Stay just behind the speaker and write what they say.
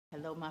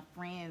Hello, my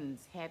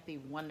friends. Happy,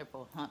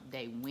 wonderful Hump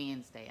Day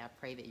Wednesday. I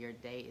pray that your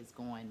day is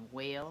going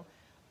well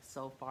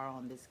so far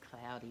on this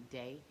cloudy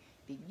day.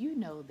 Did you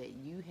know that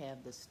you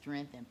have the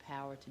strength and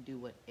power to do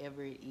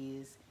whatever it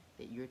is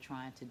that you're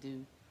trying to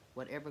do?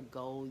 Whatever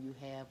goal you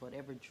have,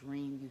 whatever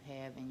dream you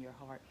have in your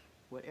heart,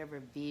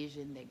 whatever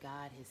vision that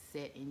God has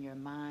set in your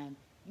mind,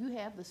 you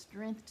have the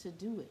strength to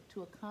do it,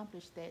 to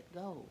accomplish that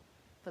goal.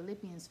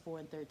 Philippians 4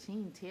 and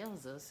 13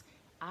 tells us,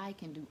 I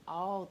can do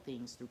all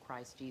things through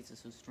Christ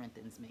Jesus who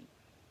strengthens me.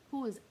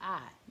 Who is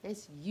I?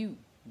 That's you,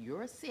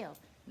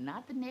 yourself,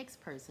 not the next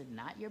person,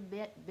 not your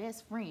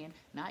best friend,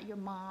 not your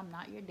mom,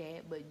 not your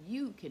dad, but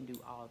you can do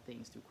all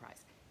things through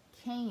Christ.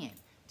 Can,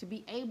 to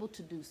be able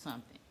to do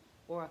something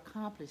or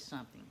accomplish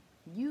something.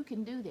 You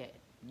can do that.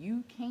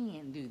 You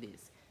can do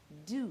this.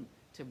 Do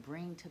to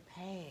bring to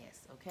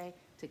pass, okay?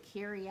 To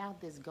carry out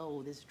this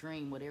goal, this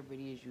dream, whatever it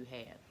is you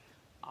have.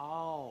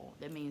 All,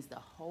 that means the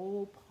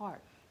whole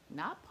part,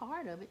 not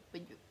part of it,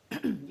 but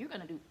you're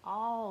going to do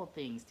all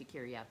things to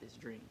carry out this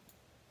dream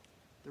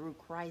through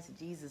Christ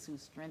Jesus who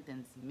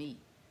strengthens me.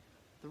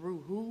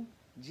 Through who?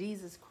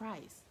 Jesus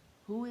Christ.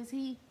 Who is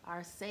he?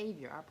 Our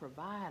Savior, our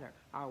provider,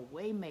 our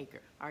waymaker,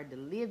 our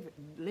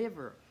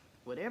deliverer.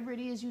 Whatever it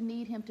is you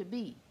need him to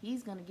be,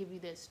 he's going to give you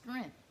that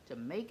strength to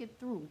make it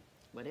through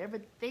whatever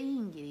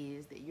thing it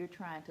is that you're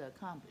trying to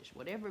accomplish,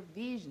 whatever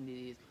vision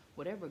it is,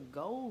 whatever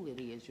goal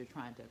it is you're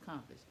trying to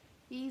accomplish.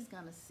 He's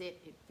going to set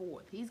it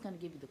forth. He's going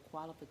to give you the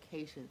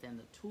qualifications and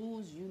the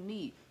tools you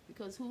need,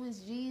 because who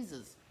is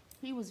Jesus?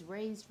 He was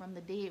raised from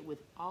the dead with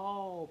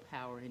all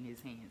power in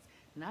his hands.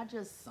 Not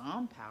just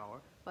some power,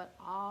 but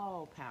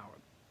all power.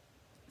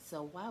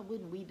 So why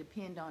wouldn't we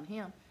depend on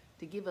him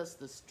to give us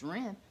the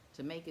strength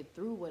to make it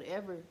through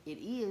whatever it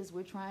is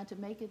we're trying to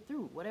make it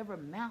through, whatever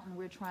mountain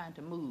we're trying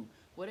to move,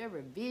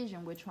 whatever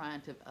vision we're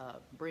trying to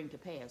bring to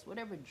pass,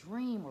 whatever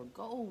dream or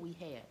goal we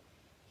have.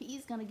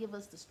 He's going to give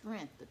us the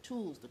strength, the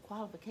tools, the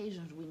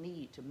qualifications we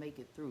need to make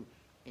it through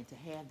and to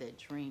have that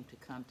dream to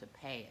come to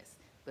pass.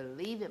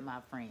 Believe it, my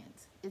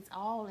friends. It's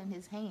all in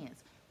his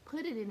hands.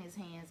 Put it in his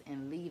hands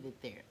and leave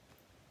it there.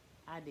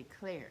 I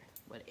declare,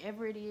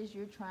 whatever it is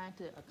you're trying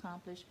to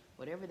accomplish,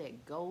 whatever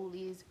that goal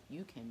is,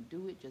 you can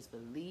do it. Just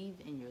believe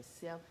in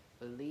yourself.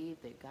 Believe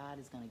that God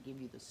is going to give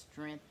you the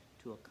strength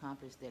to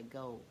accomplish that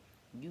goal.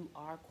 You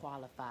are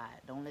qualified.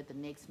 Don't let the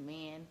next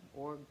man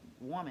or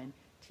woman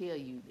tell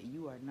you that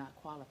you are not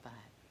qualified,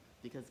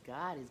 because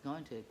God is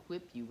going to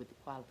equip you with the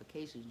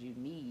qualifications you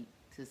need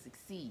to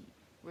succeed.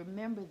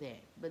 Remember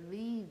that.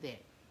 Believe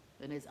that.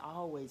 And as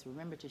always,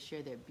 remember to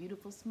share that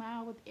beautiful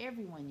smile with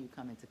everyone you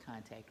come into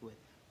contact with.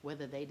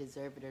 Whether they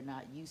deserve it or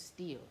not, you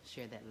still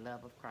share that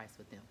love of Christ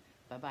with them.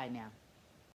 Bye-bye now.